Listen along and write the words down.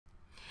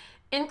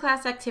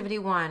In-class activity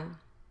 1.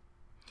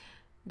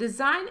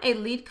 Design a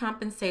lead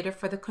compensator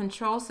for the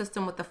control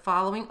system with the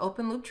following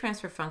open loop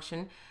transfer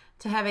function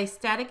to have a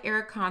static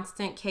error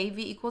constant kV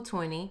equal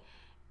 20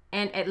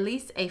 and at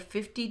least a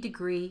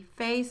 50-degree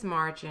phase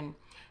margin.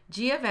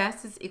 G of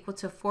S is equal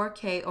to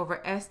 4K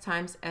over S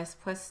times S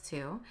plus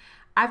 2.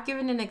 I've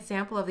given an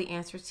example of the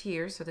answers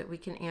here so that we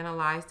can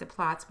analyze the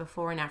plots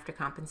before and after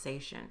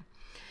compensation.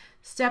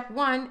 Step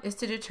 1 is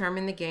to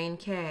determine the gain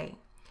K.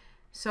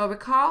 So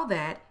recall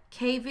that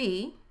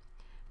kV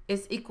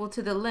is equal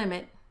to the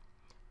limit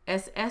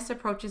as S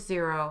approaches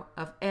 0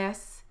 of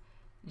S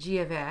G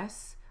of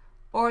S,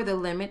 or the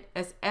limit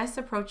as S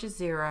approaches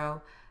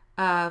 0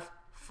 of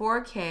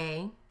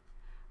 4K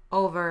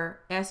over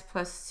S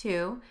plus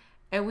 2,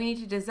 and we need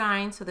to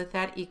design so that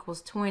that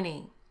equals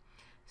 20.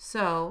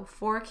 So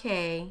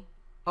 4K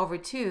over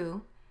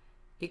 2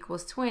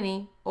 equals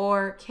 20,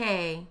 or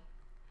K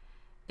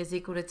is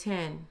equal to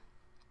 10.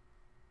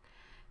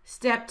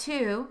 Step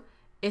 2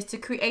 is to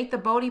create the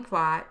Bode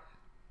plot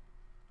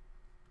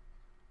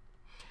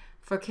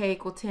for K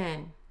equal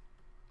 10.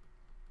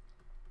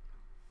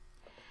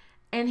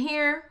 And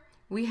here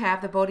we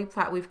have the Bode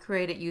plot we've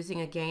created using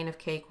a gain of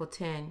K equal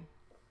 10.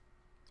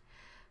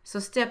 So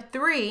step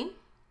 3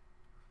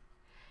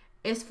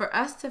 is for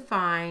us to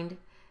find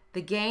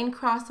the gain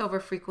crossover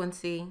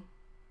frequency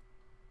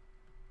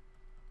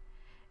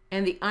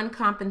and the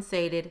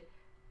uncompensated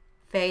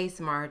phase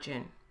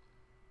margin.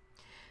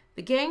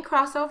 The gain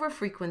crossover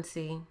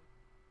frequency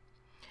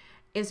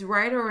is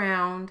right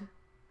around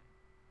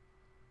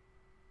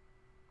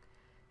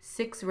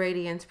 6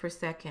 radians per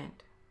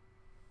second.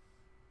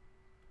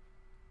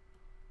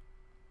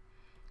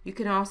 You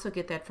can also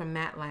get that from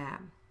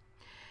Matlab.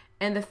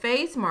 And the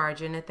phase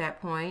margin at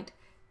that point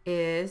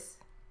is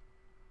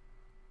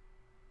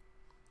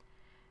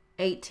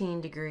 18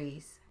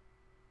 degrees.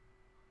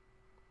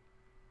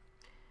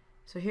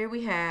 So here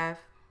we have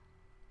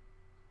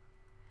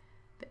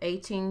the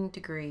 18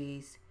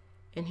 degrees,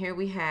 and here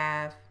we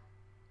have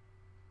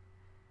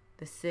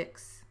the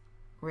 6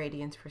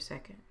 radians per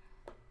second,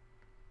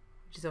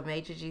 which is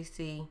omega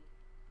GC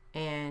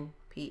and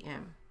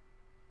PM.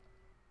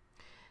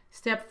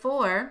 Step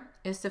 4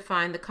 is to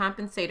find the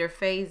compensator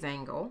phase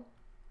angle.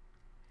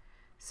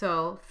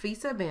 So phi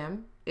sub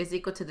m is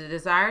equal to the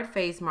desired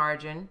phase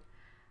margin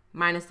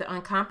minus the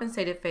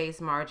uncompensated phase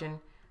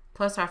margin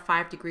plus our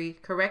 5-degree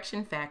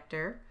correction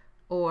factor,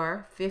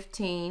 or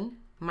 15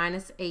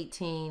 minus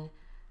 18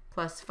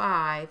 plus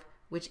 5,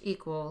 which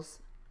equals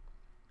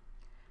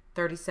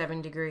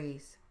 37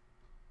 degrees.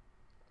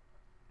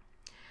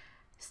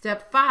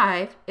 Step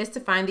 5 is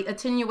to find the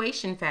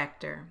attenuation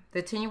factor. The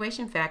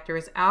attenuation factor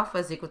is alpha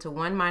is equal to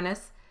 1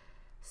 minus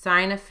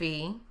sine of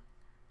phi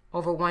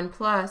over 1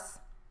 plus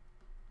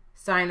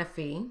sine of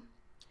phi,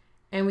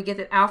 and we get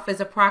that alpha is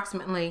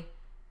approximately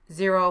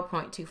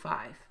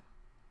 0.25.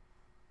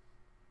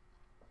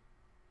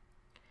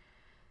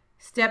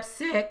 Step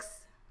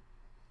 6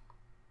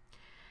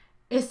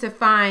 is to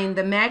find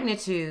the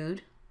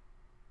magnitude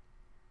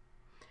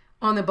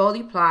on the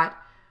Bode plot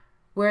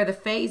where the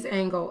phase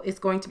angle is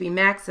going to be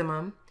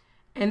maximum,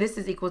 and this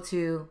is equal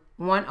to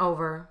 1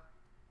 over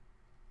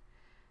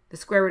the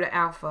square root of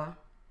alpha,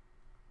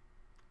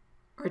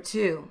 or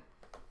 2.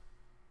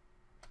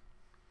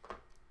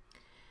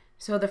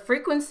 So the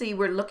frequency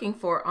we're looking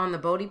for on the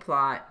Bode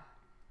plot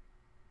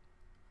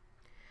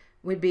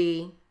would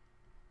be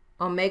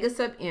omega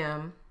sub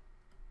m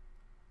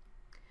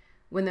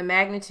when the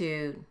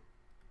magnitude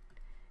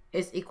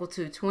is equal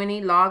to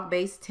 20 log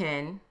base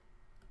 10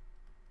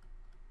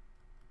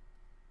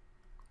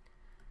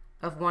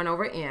 of 1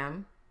 over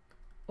m,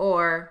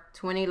 or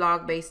 20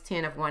 log base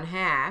 10 of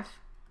 1/2,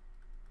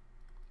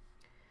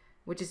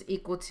 which is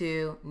equal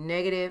to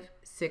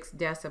 -6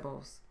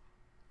 decibels.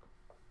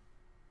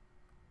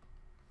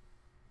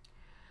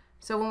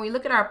 So when we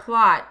look at our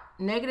plot,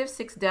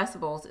 -6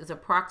 decibels is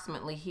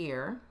approximately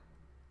here.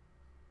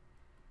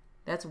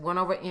 That's 1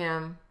 over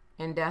m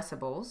in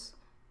decibels.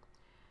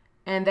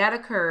 And that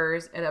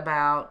occurs at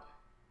about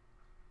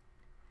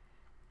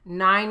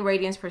 9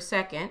 radians per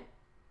second,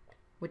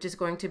 which is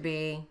going to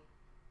be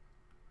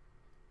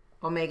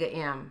omega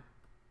m.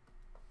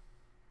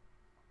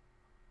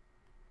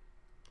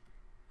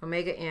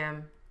 Omega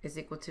m is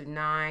equal to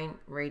 9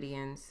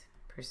 radians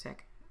per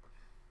second.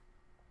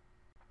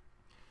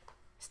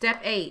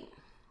 Step 8.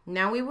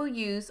 Now we will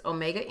use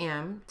omega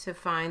m to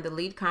find the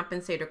lead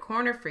compensator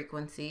corner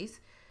frequencies.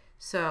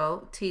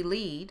 So T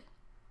lead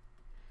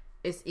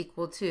is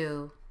equal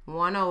to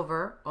 1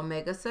 over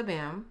omega sub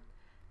m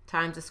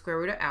times the square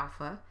root of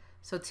alpha.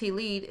 So T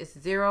lead is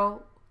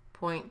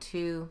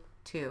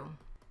 0.22.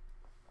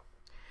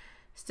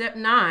 Step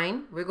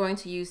 9, we're going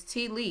to use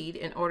T lead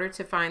in order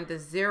to find the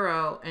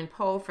 0 and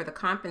pole for the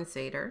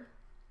compensator.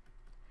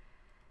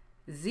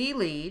 Z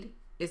lead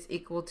is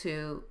equal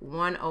to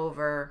 1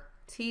 over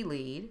T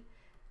lead.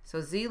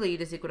 So Z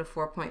lead is equal to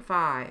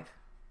 4.5.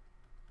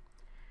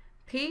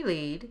 P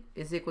lead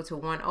is equal to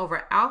 1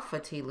 over alpha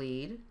T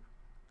lead.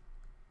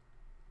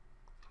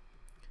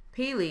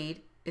 P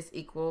lead is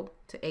equal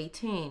to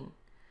 18.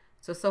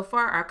 So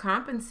far our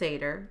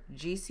compensator,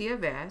 GC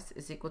of S,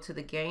 is equal to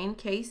the gain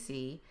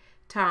KC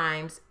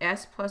times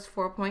S plus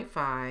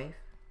 4.5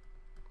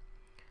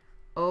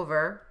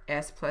 over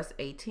S plus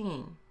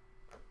 18.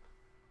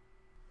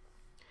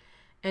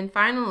 And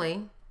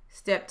finally,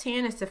 step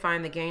 10 is to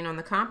find the gain on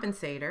the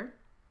compensator.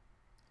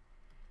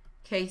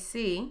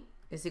 KC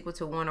is equal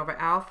to 1 over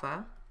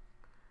alpha,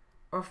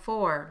 or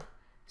 4.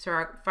 So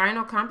our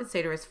final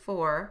compensator is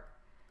 4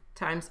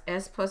 times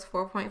S plus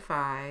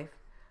 4.5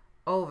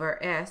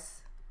 over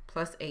S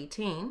plus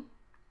 18.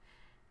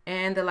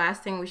 And the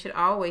last thing we should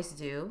always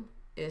do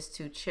is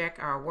to check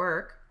our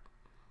work.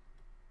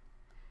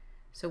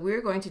 So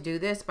we're going to do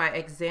this by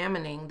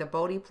examining the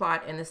Bode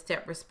plot and the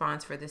step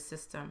response for this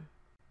system.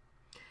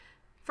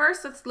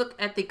 First, let's look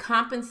at the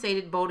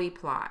compensated Bode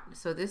plot.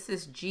 So this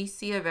is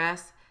GC of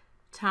S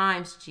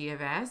times G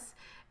of S,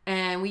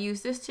 and we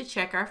use this to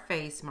check our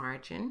phase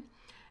margin.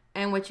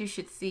 And what you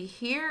should see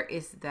here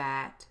is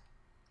that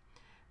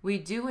we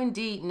do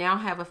indeed now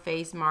have a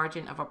phase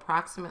margin of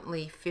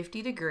approximately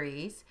 50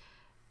 degrees,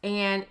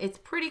 and it's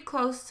pretty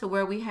close to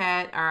where we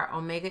had our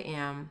omega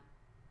m,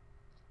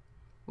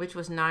 which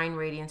was 9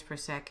 radians per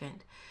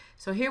second.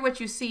 So here what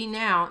you see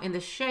now in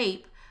the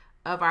shape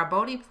of our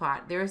Bode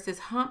plot, there is this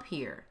hump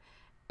here,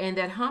 and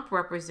that hump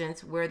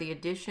represents where the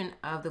addition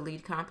of the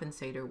lead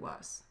compensator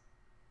was.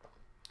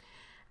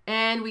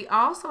 And we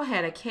also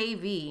had a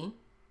KV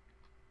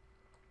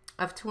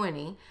of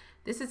 20.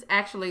 This is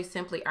actually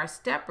simply our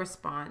step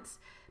response,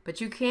 but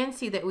you can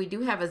see that we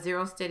do have a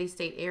zero steady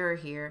state error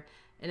here,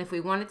 and if we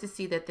wanted to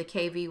see that the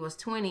KV was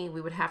 20,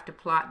 we would have to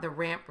plot the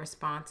ramp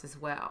response as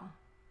well.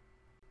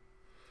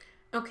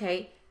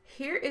 Okay,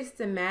 here is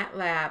the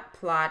Matlab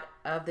plot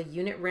of the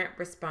unit ramp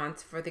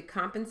response for the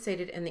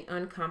compensated and the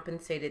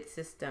uncompensated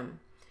system.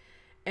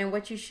 And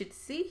what you should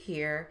see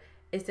here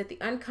is that the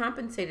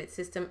uncompensated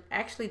system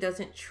actually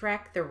doesn't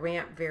track the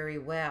ramp very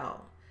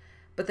well.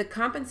 But the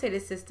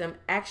compensated system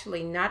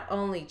actually not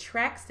only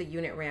tracks the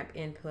unit ramp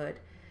input,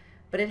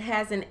 but it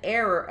has an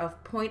error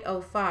of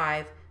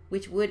 0.05,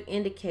 which would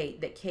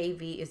indicate that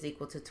KV is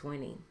equal to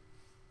 20.